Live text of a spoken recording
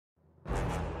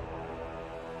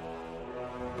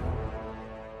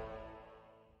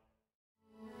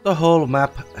The whole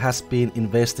map has been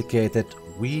investigated.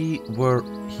 We were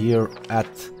here at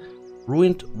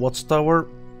Ruined Watchtower,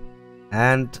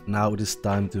 and now it is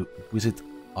time to visit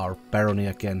our Barony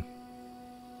again.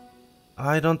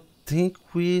 I don't think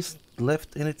we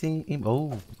left anything in...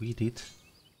 Oh, we did.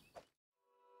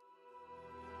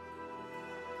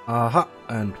 Aha,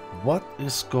 and what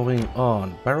is going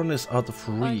on? Barony is out of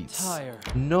reach.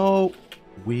 No,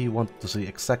 we want to see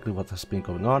exactly what has been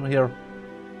going on here.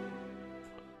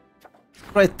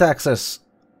 Great taxes,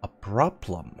 a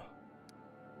problem.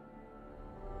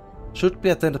 Should be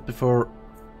attended before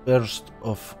 1st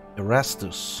of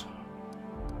Erastus.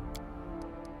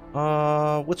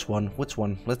 Which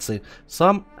one? Let's see.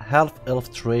 Some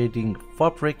half-elf trading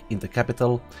fabric in the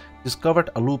capital discovered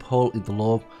a loophole in the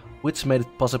law which made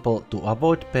it possible to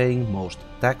avoid paying most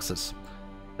taxes.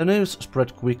 The news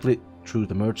spread quickly through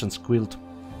the Merchants Guild.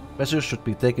 Measures should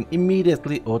be taken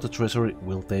immediately or the treasury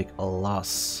will take a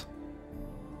loss.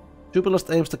 Jubilus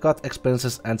aims to cut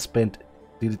expenses and spend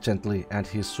diligently, and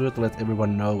he's sure to let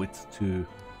everyone know it too.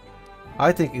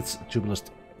 I think it's Jubilus'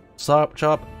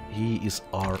 job. He is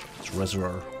our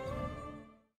treasurer.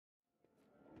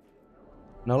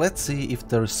 Now let's see if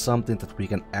there is something that we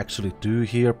can actually do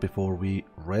here before we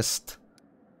rest.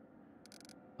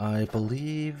 I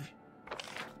believe...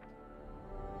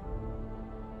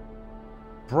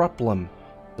 Problem.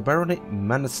 The Barony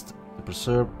managed to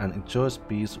preserve and enjoys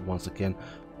peace once again.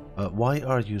 Why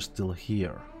are you still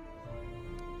here?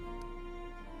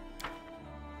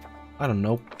 I don't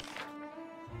know.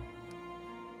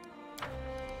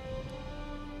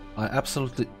 I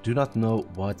absolutely do not know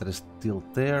why that is still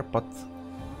there, but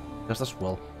just as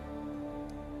well.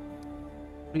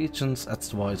 Regents,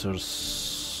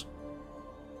 advisors.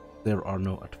 There are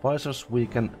no advisors we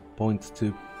can point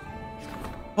to.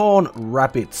 Pawn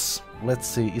Rapids. Let's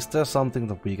see, is there something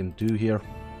that we can do here?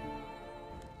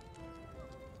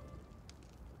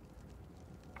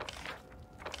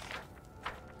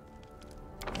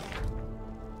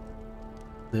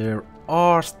 There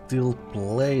are still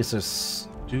places.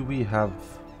 Do we have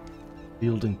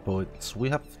building points? We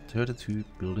have 32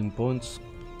 building points.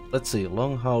 Let's see,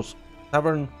 Longhouse,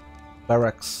 Tavern,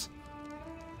 Barracks,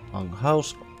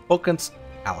 Longhouse, Pockets,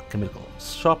 Alchemical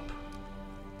Shop.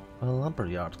 A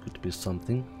lumberyard could be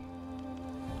something.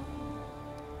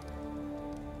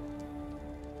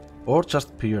 Or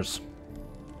just piers.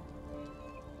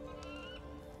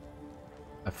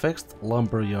 A fixed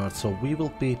lumberyard, so we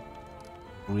will be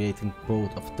creating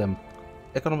both of them.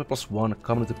 Economy +1,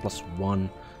 community +1,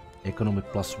 economy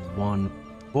 +1.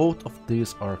 Both of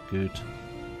these are good.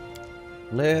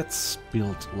 Let's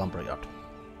build lumberyard.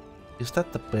 Is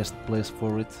that the best place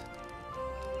for it?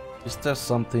 Is there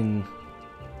something...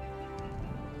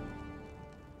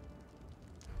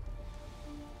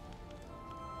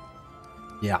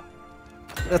 Yeah.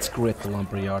 Let's create the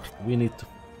lumberyard. We need to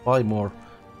buy more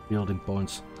building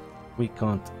points. We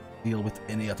can't deal with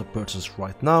any other purchases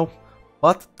right now,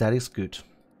 but that is good.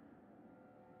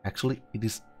 Actually, it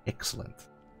is excellent.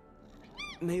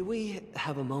 May we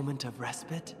have a moment of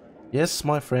respite? Yes,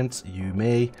 my friends, you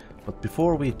may, but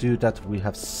before we do that, we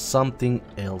have something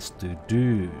else to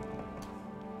do.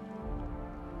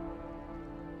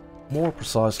 More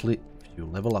precisely, a few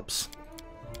level ups.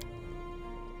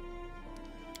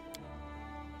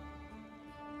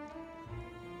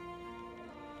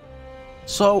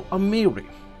 So, Amiri.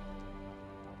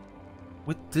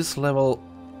 With this level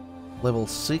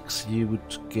 6, you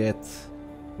would get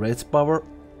Rage Power,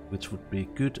 which would be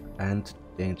good, and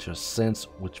Danger Sense,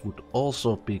 which would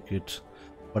also be good.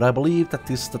 But I believe that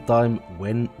this is the time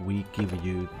when we give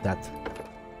you that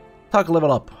Tug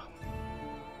level up.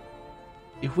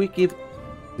 If we give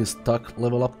this Tug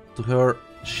level up to her,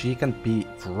 she can be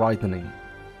frightening.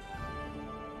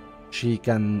 She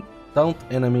can taunt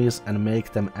enemies and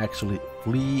make them actually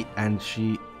flee, and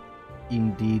she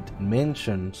indeed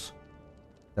mentions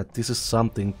that this is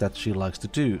something that she likes to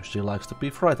do. She likes to be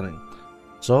frightening.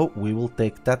 So we will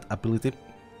take that ability.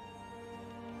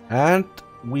 And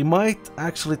we might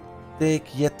actually take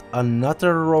yet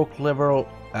another rogue level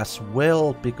as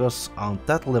well, because on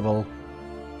that level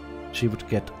she would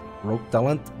get rogue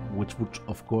talent, which would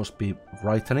of course be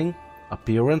frightening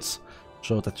appearance,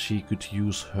 so that she could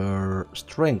use her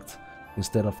strength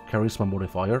instead of charisma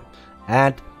modifier,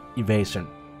 and evasion.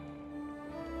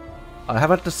 I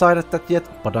haven't decided that yet,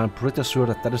 but I'm pretty sure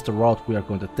that that is the route we are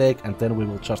going to take, and then we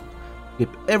will just keep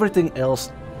everything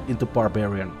else into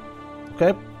Barbarian.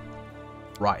 Okay?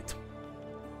 Right.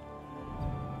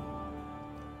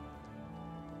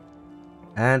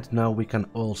 And now we can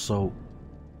also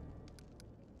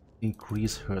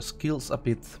increase her skills a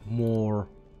bit more.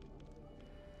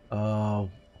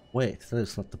 Wait, that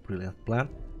is not a brilliant plan.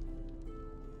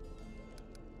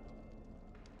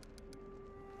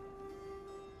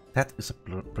 That is a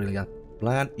brilliant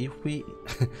plan. If we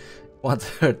want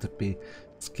her to be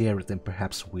scary, then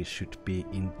perhaps we should be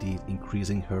indeed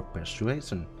increasing her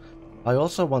persuasion. I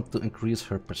also want to increase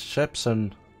her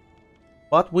perception,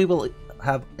 but we will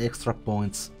have extra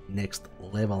points next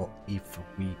level if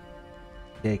we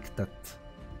take that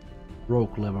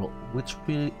rogue level, which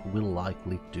we will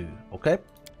likely do, okay?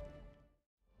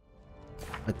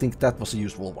 I think that was a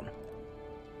useful one.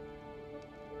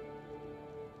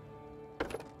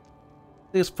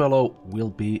 This fellow will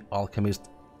be alchemist.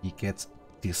 He gets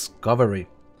discovery.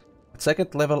 At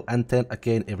second level and then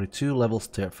again every 2 levels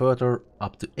further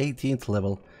up to 18th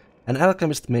level, an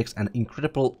alchemist makes an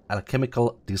incredible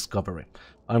alchemical discovery.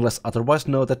 Unless otherwise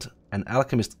noted, an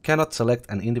alchemist cannot select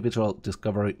an individual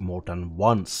discovery more than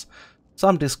once.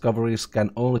 Some discoveries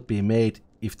can only be made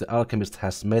if the alchemist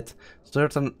has met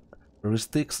certain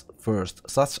heuristics first,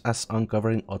 such as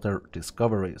uncovering other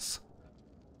discoveries.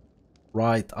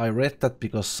 Right, I read that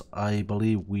because I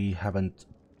believe we haven't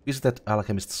visited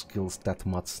alchemist skills that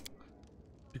much.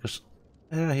 Because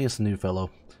here's a new fellow.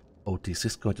 Oh, this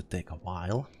is going to take a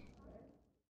while.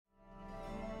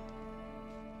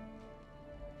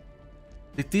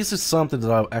 This is something that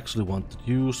I actually want to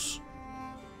use.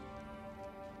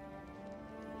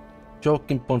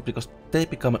 Choking point, because they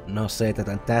become nauseated,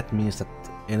 and that means that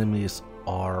enemies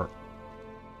are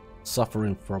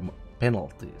suffering from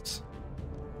penalties.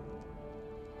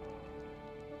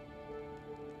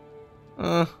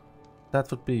 That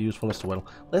would be useful as well.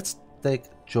 Let's take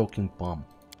Choking Bomb.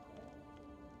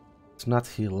 It's not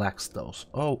he lacks those.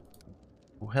 Oh,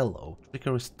 hello.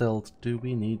 Trickery Stealth. Do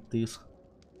we need these?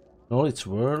 Knowledge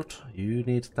Word. You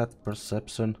need that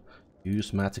perception.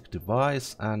 Use Magic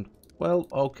Device and, well,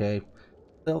 okay.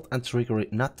 Stealth and Trickery.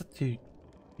 Not that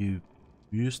you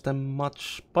use them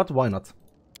much, but why not?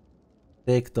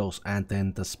 Take those and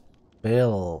then the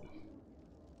spell.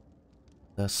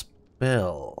 The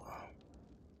spell.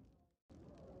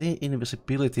 The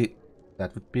invisibility,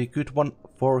 that would be a good one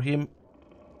for him.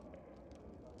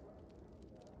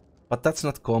 But that's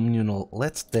not communal.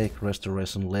 Let's take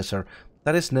Restoration Lesser.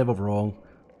 That is never wrong.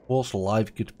 False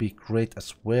Life could be great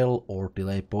as well, or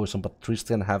Delay Poison, but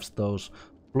Tristan has those.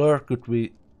 Blur could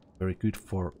be very good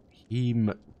for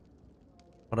him.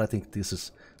 But I think this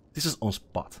is on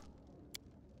spot.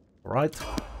 Right?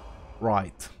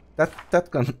 Right. That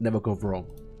can never go wrong.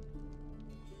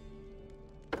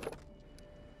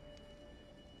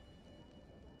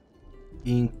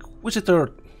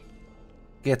 Inquisitor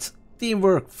gets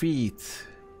teamwork feat.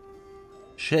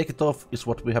 Shake it off is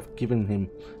what we have given him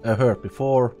her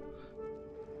before.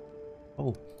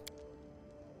 Oh,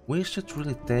 we should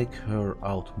really take her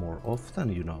out more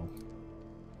often, you know.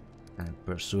 And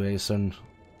persuasion,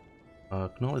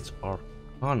 knowledge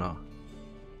arcana.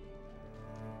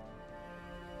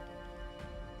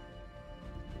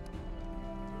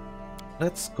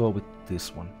 Let's go with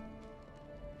this one.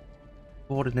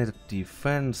 Coordinated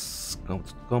defense,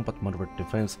 combat maneuver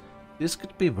defense. This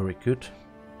could be very good.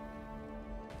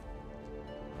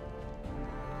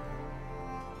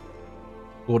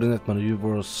 Coordinated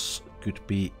maneuvers could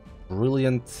be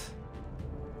brilliant.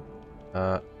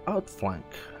 Outflank.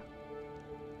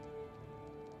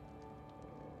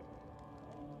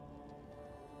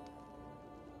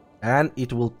 And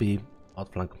it will be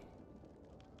outflank.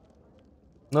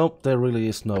 Nope, there really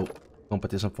is no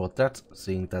competition for that,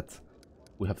 seeing that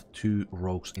we have 2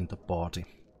 rogues in the party.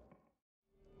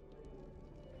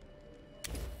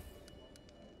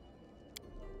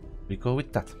 We go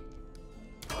with that.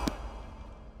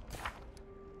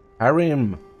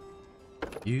 Harim!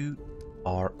 You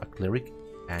are a cleric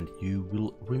and you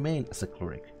will remain as a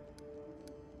cleric.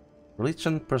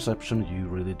 Religion, perception, you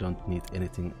really don't need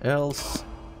anything else.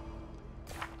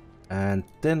 And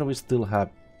then we still have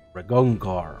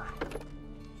Regongar.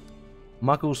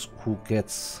 Magus, who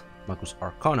gets Magus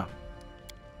Arcana.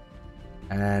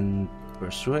 And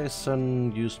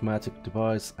Persuasion, use Magic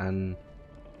Device, and...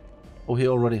 oh, he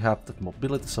already have that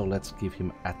mobility, so let's give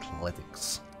him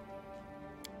Athletics.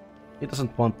 He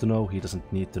doesn't want to know, he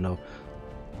doesn't need to know.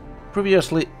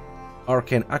 Previously,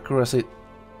 Arcane Accuracy,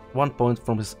 1 point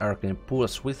from his Arcane Pool,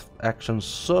 Swift action,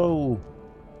 so...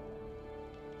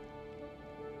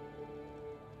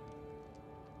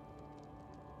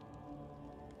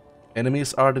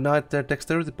 enemies are denied their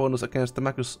dexterity bonus against the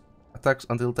Magus attacks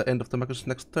until the end of the Magus'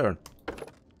 next turn.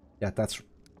 Yeah, that's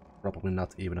probably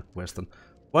not even a question.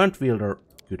 Wand Wielder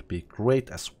could be great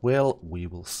as well, we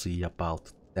will see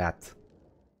about that.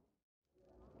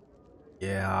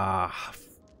 Yeah,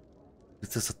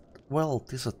 this is a, well,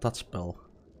 this is a touch spell.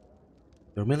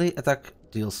 Your melee attack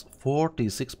deals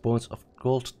 4d6 points of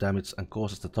cold damage and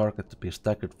causes the target to be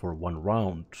staggered for 1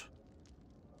 round.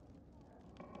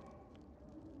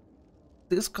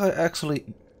 This guy actually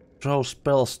throws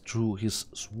spells through his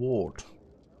sword.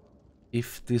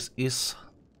 If this is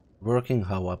working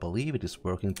how I believe it is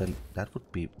working, then that would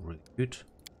be really good.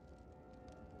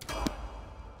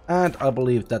 And I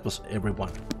believe that was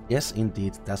everyone. Yes,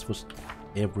 indeed, that was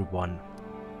everyone.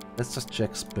 Let's just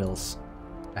check spells,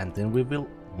 and then we will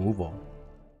move on.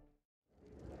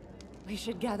 We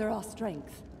should gather our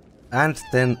strength. And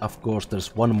then, of course,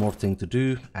 there's one more thing to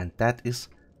do, and that is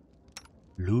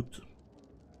loot.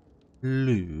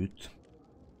 Loot.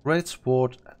 Great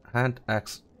sword, hand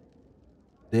axe.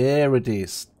 There it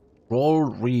is. Troll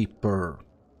Reaper.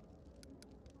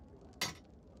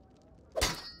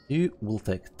 You will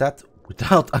take that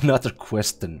without another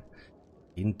question.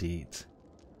 Indeed.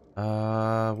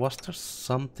 Was there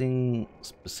something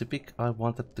specific I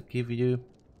wanted to give you?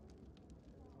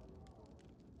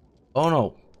 Oh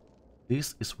no.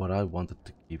 This is what I wanted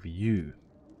to give you.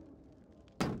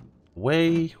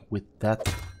 Away with that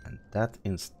and that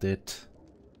instead.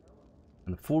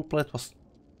 And full plate was...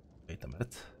 Wait a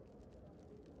minute.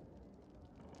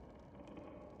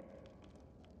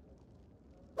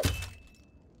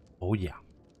 Oh yeah.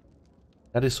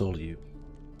 That is all you.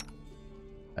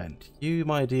 And you,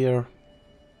 my dear.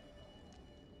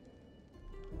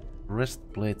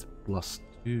 Breastplate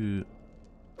 +2.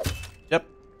 Yep.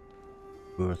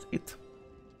 Worth it.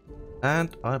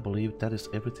 And I believe that is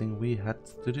everything we had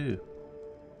to do.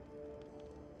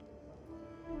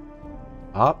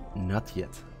 Ah, not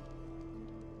yet.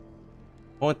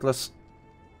 Pointless.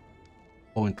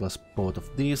 Pointless, both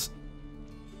of these.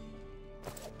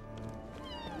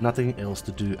 Nothing else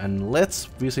to do, and let's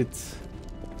visit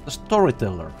the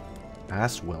storyteller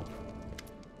as well.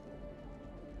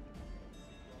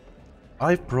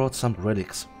 I've brought some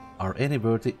relics. Are any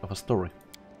worthy of a story?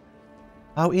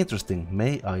 How interesting,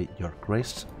 may I, your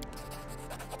grace?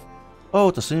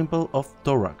 Oh, the symbol of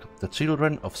Thorak. The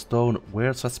children of stone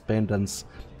wear such pendants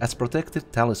as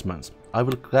protective talismans. I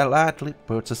will gladly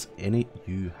purchase any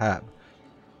you have.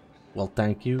 Well,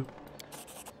 thank you.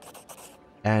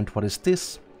 And what is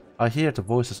this? I hear the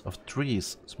voices of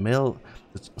trees, smell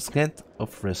the scent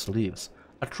of fresh leaves.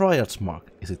 A triad's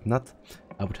mark, is it not?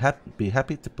 I would be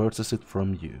happy to purchase it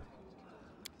from you.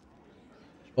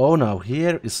 Oh, now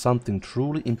here is something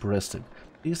truly impressive.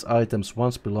 These items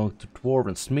once belonged to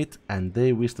Dwarven Smith and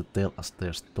they wish to tell us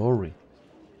their story.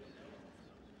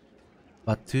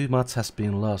 But too much has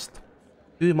been lost.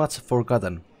 Too much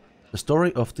forgotten. The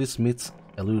story of this smith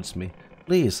eludes me.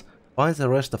 Please, find the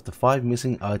rest of the 5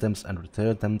 missing items and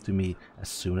return them to me as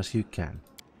soon as you can.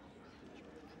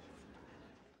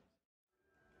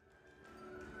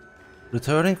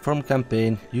 Returning from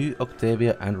campaign, you,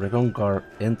 Octavia and Regongar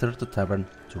enter the tavern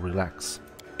to relax.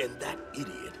 And that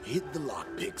idiot hid the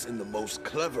lockpicks in the most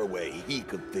clever way he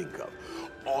could think of.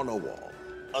 On a wall,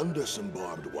 under some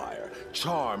barbed wire,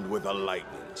 charmed with a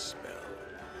lightning spell.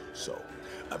 So,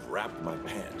 I've wrapped my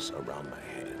pants around my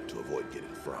hand to avoid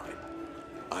getting fried.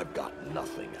 I've got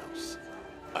nothing else.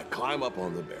 I climb up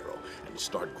on the barrel and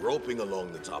start groping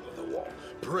along the top of the wall,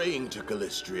 praying to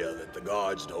Callistria that the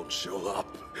guards don't show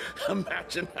up.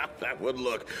 Imagine how that would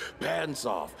look, pants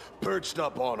off, perched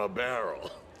up on a barrel.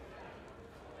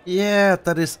 Yeah,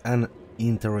 that is an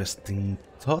interesting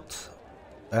thought,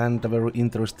 and a very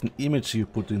interesting image you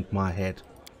put in my head.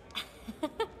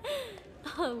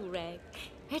 Oh, Reg,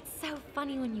 it's so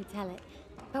funny when you tell it,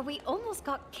 but we almost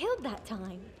got killed that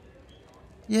time.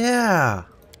 Yeah.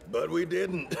 But we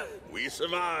didn't. We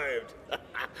survived.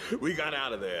 We got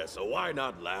out of there, so why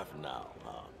not laugh now,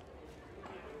 huh?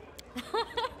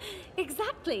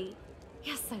 Exactly.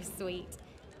 You're so sweet.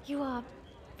 You are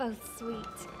both sweet.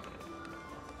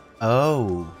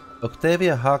 Oh.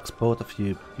 Octavia hugs both of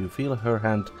you. You feel her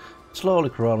hand slowly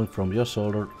crawling from your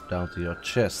shoulder down to your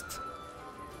chest.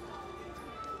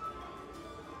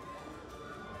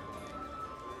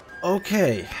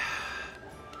 Okay.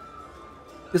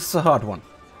 This is a hard one.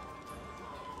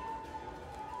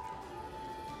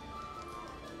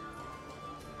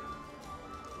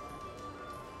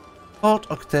 Hold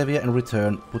Octavia in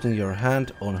return, putting your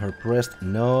hand on her breast.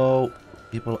 No,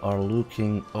 people are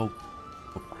looking. Oh,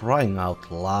 for crying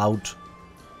out loud.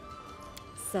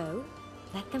 So,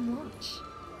 let them watch.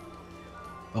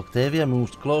 Octavia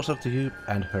moves closer to you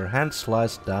and her hand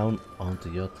slides down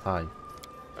onto your thigh.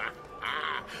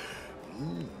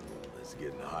 It's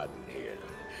getting hot in here.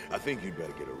 I think you'd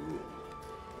better get a room.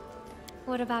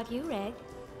 What about you, Reg?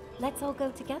 Let's all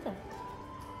go together.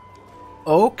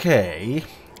 Okay.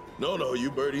 No, you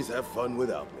birdies have fun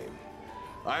without me.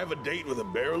 I have a date with a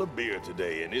barrel of beer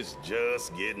today, and it's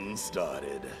just getting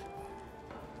started.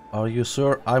 Are you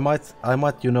sure? I might,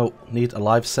 need a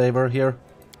lifesaver here.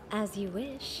 As you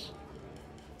wish.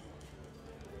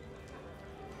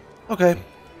 Okay,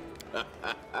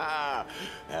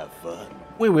 Have fun.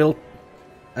 we will.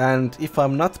 And if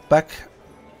I'm not back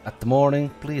at the morning,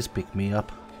 please pick me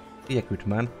up. Be a good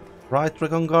man. Right,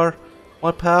 Regongar?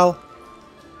 My pal?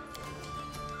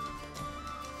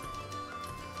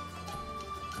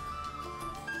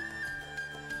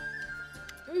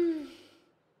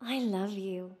 I love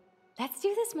you. Let's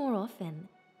do this more often.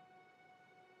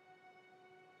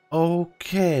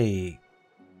 Okay.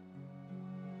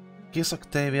 Kiss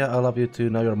Octavia, I love you too,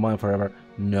 now you're mine forever.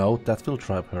 No, that will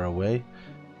drive her away.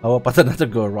 How about another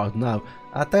go around now?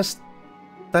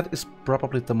 That is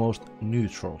probably the most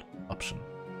neutral option.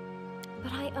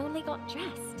 But I only got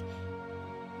dressed.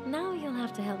 Now you'll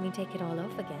have to help me take it all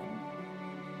off again.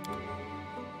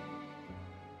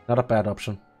 Not a bad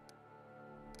option.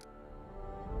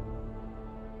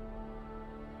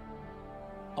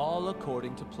 All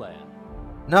according to plan.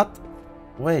 Not...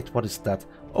 Wait, what is that?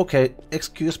 Okay,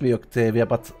 excuse me Octavia,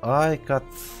 but I got...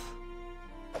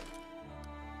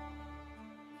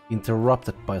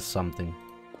 interrupted by something.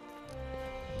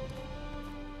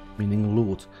 Meaning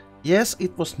loot. Yes,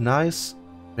 it was nice.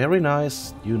 Very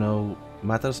nice, you know,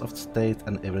 matters of state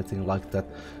and everything like that.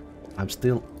 I'm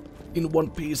still in one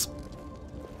piece.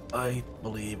 I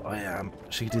believe I am.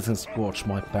 She didn't scorch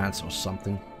my pants or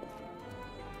something.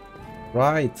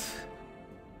 Right.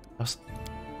 I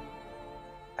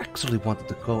actually wanted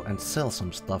to go and sell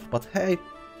some stuff, but hey,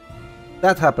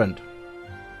 that happened.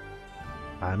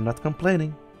 I'm not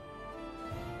complaining.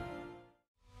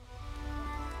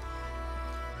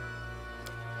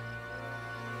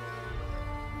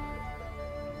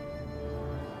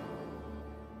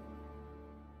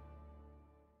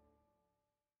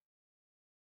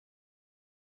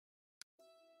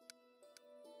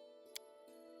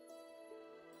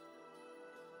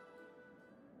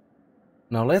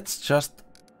 Now let's just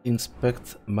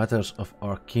inspect matters of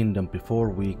our kingdom before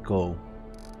we go.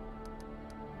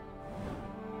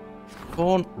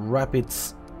 Fawn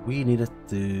Rapids, we needed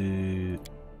to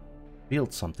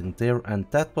build something there, and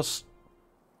that was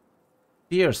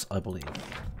Pierce, I believe.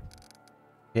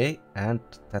 Okay, and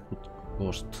that would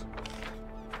cost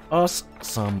us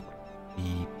some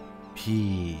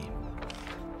EP.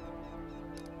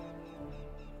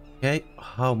 Okay,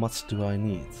 how much do I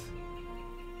need?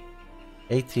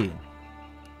 18.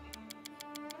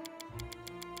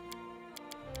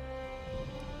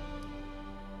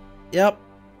 Yep.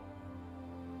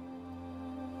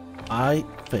 I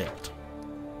failed.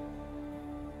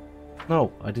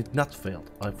 No, I did not fail.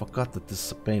 I forgot that this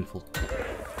is painful.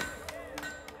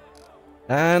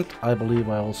 And I believe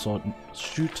I also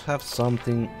should have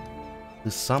something,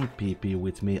 some PP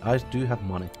with me. I do have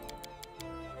money.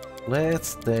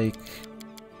 Let's take...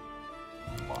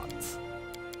 what?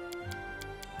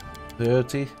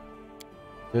 30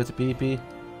 PP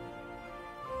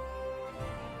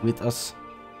with us.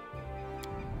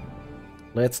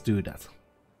 Let's do that.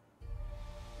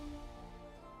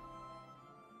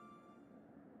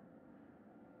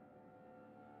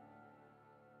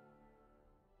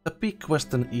 The big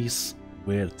question is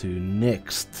where to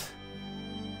next.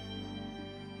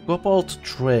 Kobold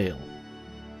Trail.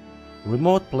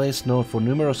 Remote place known for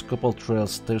numerous kobold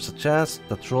trails, there's a chance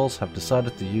that trolls have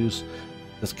decided to use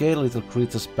the scary little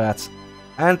creatures' bats,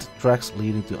 and tracks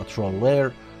leading to a troll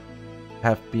lair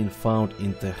have been found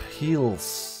in the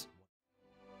hills.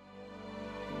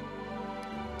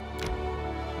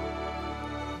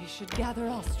 We should gather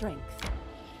our strength.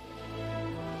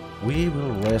 We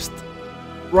will rest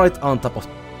right on top of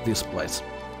this place.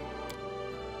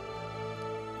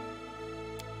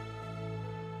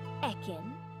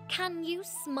 Ekin, can you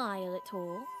smile at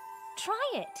all?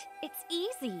 Try it. It's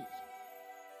easy.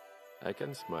 I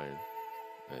can smile.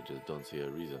 I just don't see a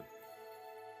reason.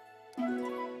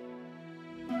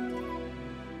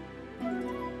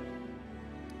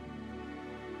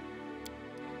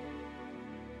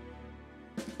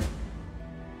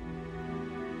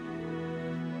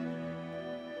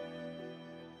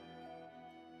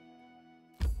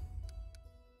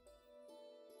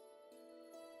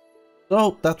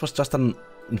 So that was just an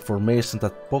information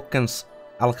that Pokken's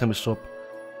alchemy shop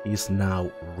is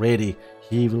now ready.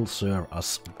 He will serve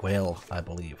us well, I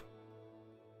believe.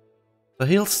 The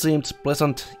hills seemed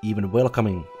pleasant, even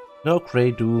welcoming. No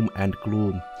grey doom and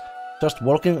gloom. Just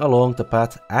walking along the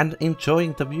path and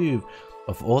enjoying the view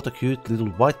of all the cute little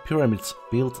white pyramids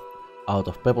built out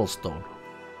of pebblestone.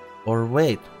 Or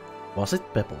wait, was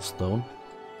it pebblestone?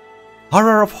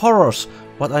 Horror of horrors!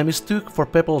 What I mistook for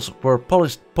pebbles were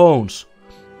polished bones.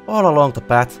 All along the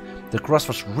path, the grass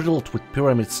was riddled with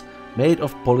pyramids made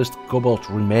of polished kobold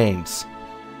remains.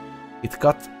 It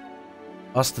got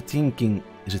us to thinking,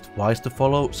 is it wise to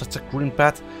follow such a grim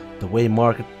path, the way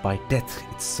marked by death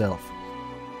itself?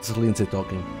 This is Lindsay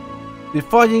talking.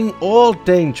 Defying all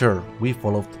danger, we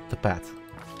followed the path.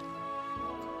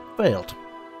 Failed.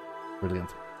 Brilliant.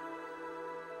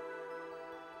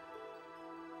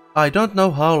 I don't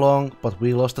know how long, but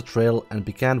we lost the trail and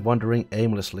began wandering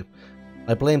aimlessly.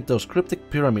 I blamed those cryptic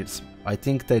pyramids. I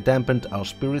think they dampened our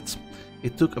spirits.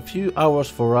 It took a few hours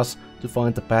for us to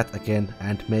find the path again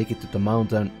and make it to the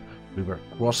mountain river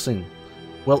crossing.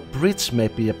 Well, bridge may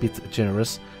be a bit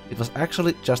generous. It was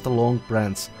actually just a long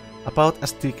branch, about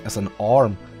as thick as an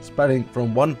arm, spanning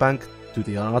from one bank to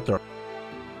the other.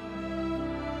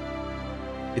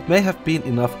 It may have been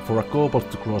enough for a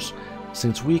kobold to cross,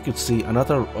 since we could see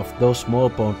another of those small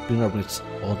bone pyramids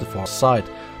on the far side,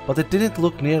 but it didn't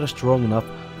look nearly strong enough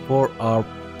for our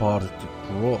party to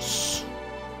cross.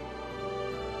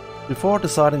 Before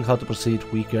deciding how to proceed,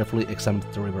 we carefully examined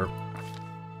the river.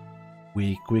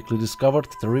 We quickly discovered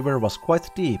that the river was quite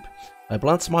deep. I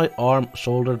plunged my arm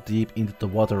shoulder deep into the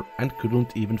water and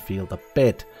couldn't even feel the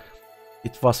bed.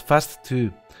 It was fast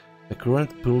too. The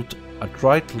current pulled a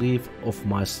dried leaf off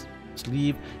my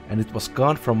sleeve and it was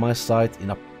gone from my sight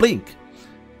in a blink.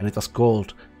 And it was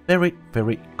cold, very,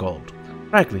 very cold.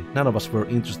 Frankly, none of us were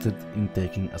interested in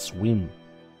taking a swim.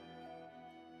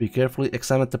 We carefully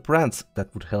examined the branch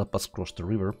that would help us cross the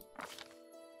river.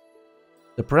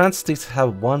 The branch did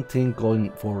have one thing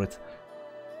going for it.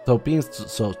 Though being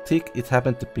so thick, it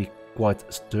happened to be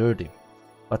quite sturdy.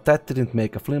 But that didn't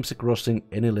make a flimsy crossing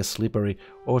any less slippery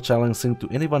or challenging to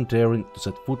anyone daring to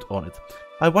set foot on it.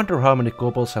 I wonder how many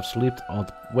kobolds have slipped on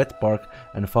the wet bark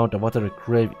and found a watery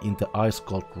grave in the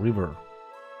ice-cold river.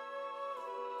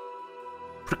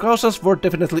 Precautions were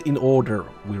definitely in order.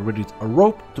 We readied a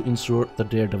rope to ensure the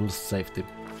daredevil's safety.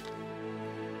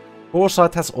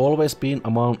 Foresight has always been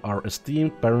among our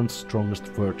esteemed Baron's strongest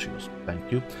virtues.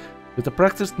 Thank you. With the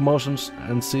practiced motions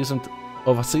and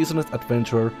of a seasoned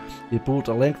adventurer, he pulled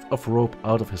a length of rope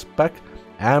out of his pack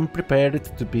and prepared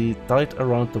it to be tied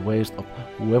around the waist of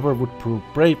whoever would prove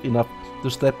brave enough to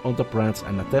step on the branch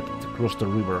and attempt to cross the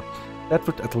river. That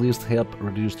would at least help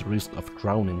reduce the risk of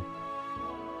drowning.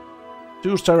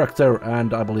 Choose character,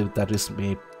 and I believe that is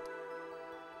me.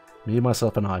 Me,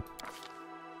 myself, and I.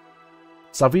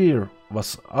 Xavier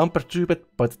was unperturbed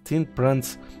by the thin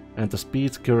branch and the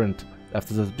speed current.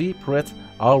 After the deep breath,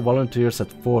 our volunteers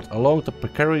set forth along the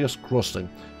precarious crossing,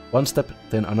 one step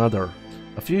then another.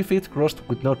 A few feet crossed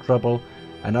with no trouble,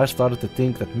 and I started to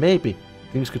think that maybe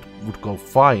things would go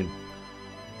fine.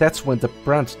 That's when the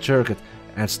branch jerked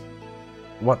and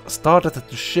what started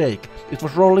to shake. It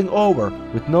was rolling over.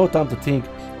 With no time to think,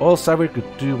 all Xavier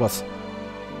could do was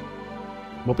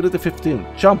Mobility 15,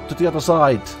 jump to the other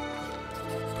side.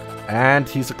 And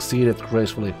he succeeded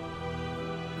gracefully.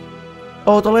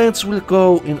 Oh, the lengths will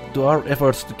go into our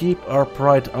efforts to keep our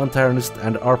pride untarnished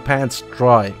and our pants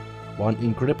dry. One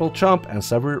incredible jump and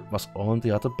Xavier was on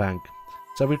the other bank.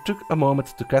 Xavier took a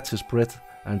moment to catch his breath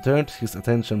and turned his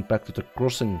attention back to the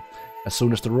crossing. As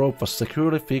soon as the rope was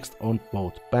securely fixed on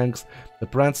both banks, the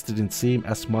branch didn't seem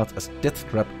as much as a death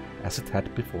trap as it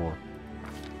had before.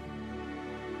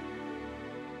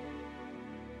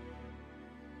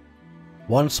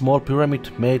 One small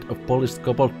pyramid made of polished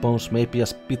kobold bones may be a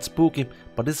bit spooky,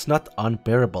 but it's not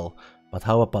unbearable. But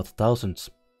how about thousands?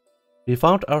 We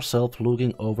found ourselves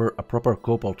looking over a proper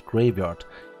kobold graveyard,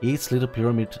 each little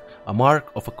pyramid a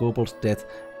mark of a kobold's death,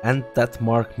 and that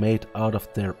mark made out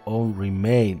of their own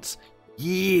remains.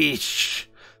 Yeesh!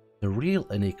 The real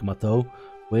enigma, though,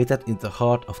 waited in the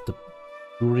heart of the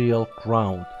burial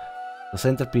ground. The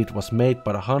centipede was made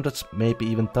by the hundreds, maybe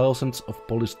even thousands of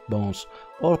polished bones,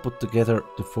 all put together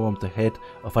to form the head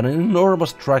of an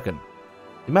enormous dragon.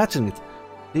 Imagine it,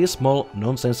 these small,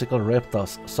 nonsensical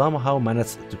reptiles somehow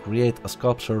managed to create a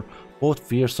sculpture both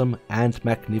fearsome and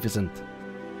magnificent.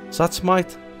 Such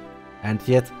might, and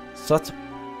yet such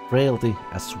frailty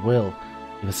as well.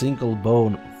 If a single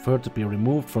bone were to be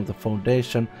removed from the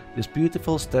foundation, this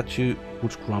beautiful statue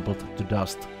would crumble to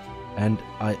dust. And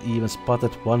I even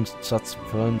spotted one such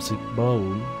flimsy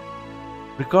bone.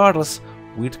 Regardless,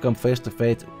 we'd come face to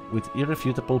face with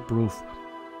irrefutable proof.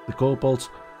 The kobolds,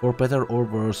 for better or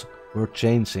worse, were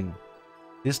changing.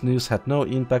 This news had no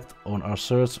impact on our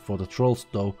search for the trolls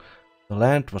though. The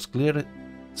land was clearly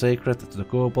sacred to the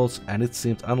kobolds and it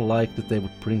seemed unlikely they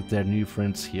would bring their new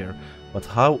friends here. But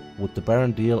how would the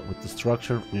Baron deal with the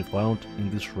structure we found in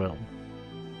this realm?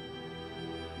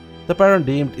 The Baron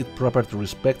deemed it proper to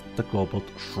respect the kobold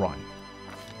shrine.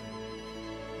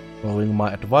 Following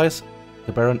my advice,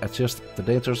 the Baron adjusted the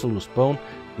dangerously loose bone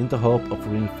in the hope of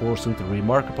reinforcing the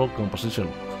remarkable composition.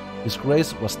 His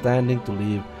grace was standing to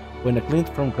leave when a glint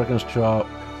from Kraken's jaw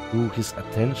drew his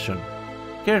attention.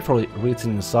 Carefully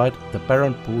reaching inside, the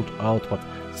Baron pulled out what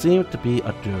seemed to be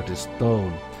a dirty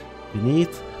stone.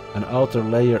 Beneath an outer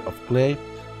layer of clay,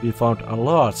 we found a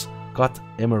large, cut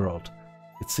emerald.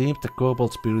 It seemed the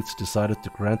kobold spirits decided to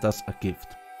grant us a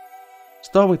gift.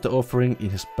 Stowing the offering in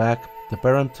his bag, the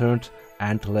Baron turned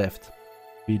and left.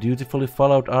 We dutifully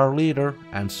followed our leader,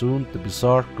 and soon the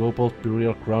bizarre kobold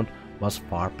burial ground was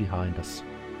far behind us.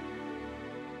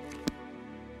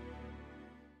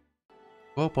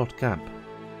 Kobold camp.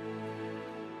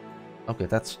 Okay,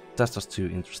 that's just too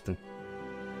interesting.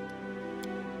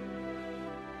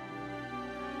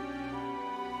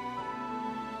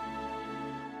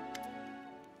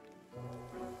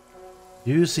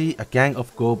 You see a gang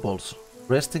of kobolds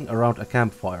resting around a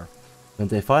campfire. When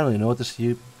they finally notice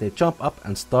you, they jump up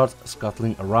and start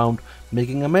scuttling around,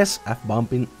 making a mess and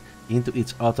bumping into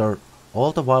each other,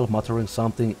 all the while muttering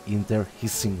something in their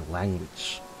hissing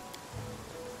language.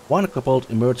 One kobold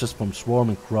emerges from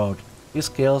swarming crowd. His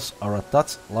scales are a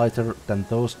touch lighter than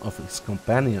those of his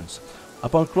companions.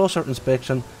 Upon closer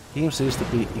inspection, he seems to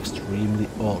be extremely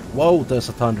old. Whoa, there's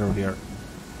a thunder here.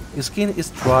 His skin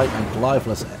is dry and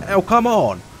lifeless. Oh, come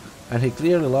on! And he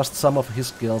clearly lost some of his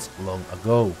scales long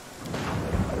ago.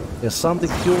 There's something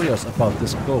curious about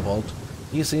this kobold.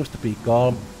 He seems to be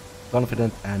calm,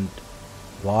 confident and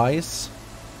wise.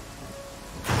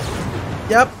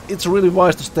 Yep, it's really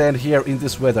wise to stand here in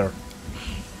this weather.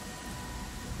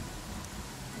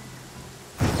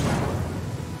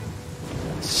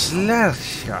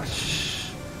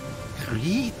 Slash.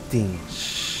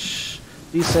 Greetings,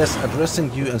 he says,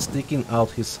 addressing you and sticking out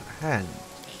his hand.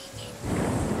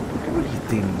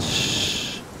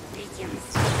 Greetings.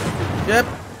 Yep.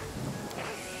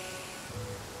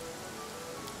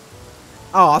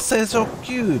 Ah, say so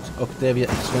cute, Octavia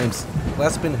exclaims,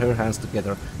 clasping her hands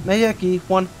together. May I keep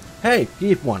one? Hey,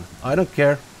 keep one. I don't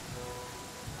care.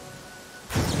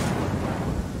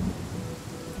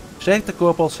 Shake the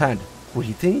kobold's hand.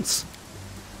 Greetings.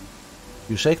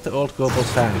 You shake the old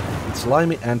kobold's hand. It's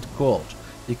slimy and cold.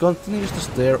 He continues to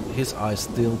stare, his eyes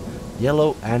still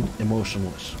yellow and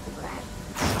emotionless.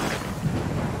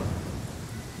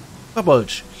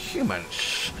 Kobolds,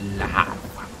 humans, laugh,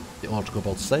 the old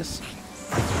kobold says.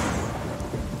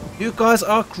 You guys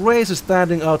are crazy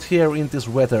standing out here in this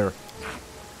weather.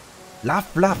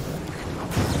 Laugh, laugh.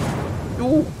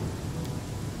 Ooh.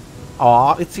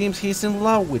 Ah, it seems he's in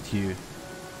love with you.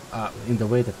 In the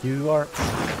way that you are.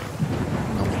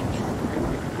 No.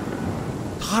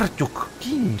 Tartuk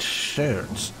King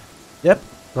shirts. Yep,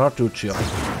 Tartuccio.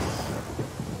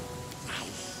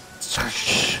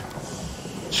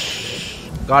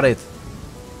 Got it.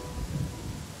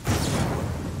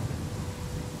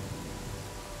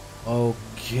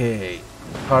 Okay.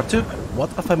 Tartuk, what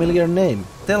a familiar name.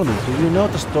 Tell me, do you know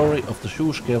the story of the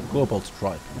shoe-scale kobold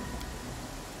tribe?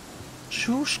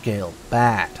 Shoe-scale,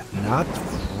 bad, not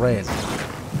friend.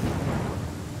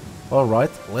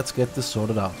 Alright, let's get this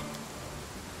sorted out.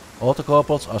 All the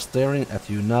kobolds are staring at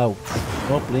you now.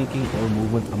 No blinking or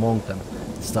movement among them.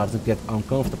 It's starting to get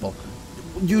uncomfortable.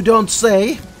 You don't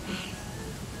say?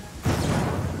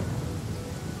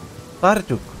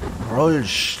 Tartuk,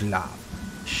 Rollschlaf.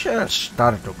 Sure,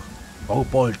 Tartuk.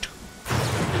 Kobold.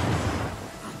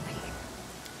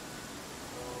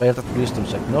 Failed at wisdom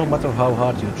check. No matter how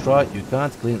hard you try, you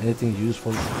can't glean anything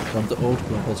useful from the old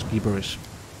kobold's gibberish.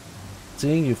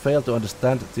 Seeing you fail to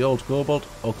understand the old kobold,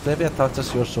 Octavia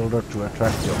touches your shoulder to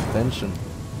attract your attention.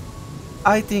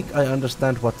 I think I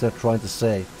understand what they're trying to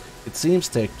say. It seems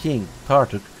their king,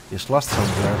 Tartuk, is lost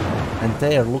somewhere, and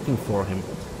they are looking for him.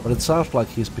 But it sounds like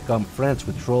he's become friends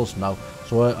with trolls now,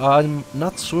 so I'm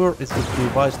not sure it would be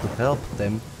wise to help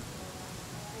them.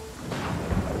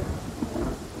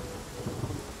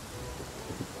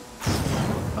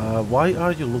 Why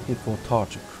are you looking for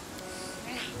Tartuk?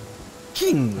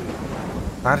 King!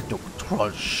 Tartuk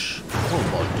Trosh!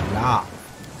 Kobold laugh!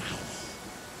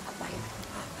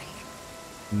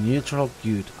 Neutral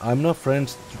good. I'm no friend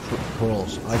to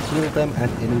trolls. I kill them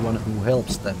and anyone who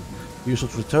helps them. You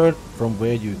should return from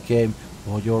where you came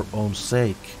for your own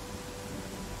sake.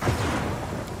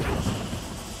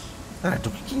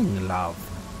 Tartuk King love.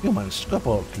 Humans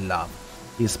kobold love.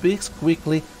 He speaks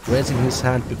quickly, raising his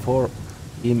hand before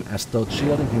him as though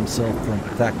shielding himself from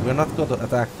attack. We're not going to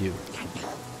attack you.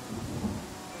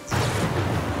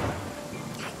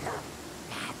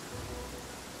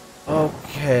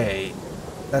 Okay,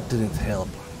 that didn't help.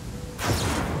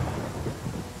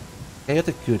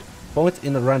 Chaotic good. Point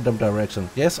in a random direction.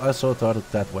 Yes, I saw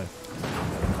Tarduk that way.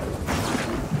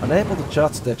 Unable to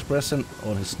judge the expression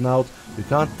on his snout, you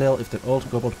can't tell if the old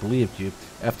kobold believed you.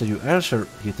 After you answer,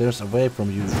 he turns away from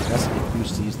you as if you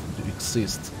ceased to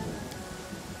exist.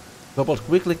 Kobold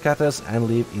quickly scatters and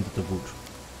leave into the wood.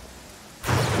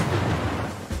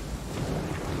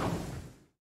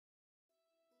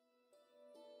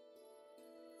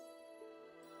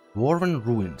 Dwarven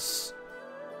Ruins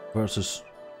versus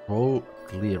Row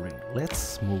Clearing.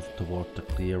 Let's move toward the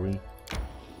clearing.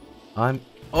 I'm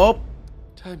up!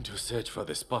 Time to search for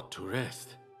the spot to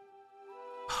rest.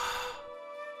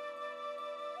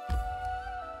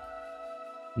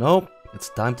 Nope, it's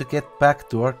time to get back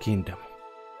to our kingdom.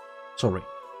 Sorry,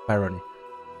 Barony.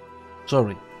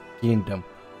 Sorry, kingdom.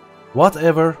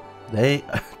 Whatever, they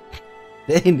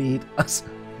need us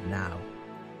now.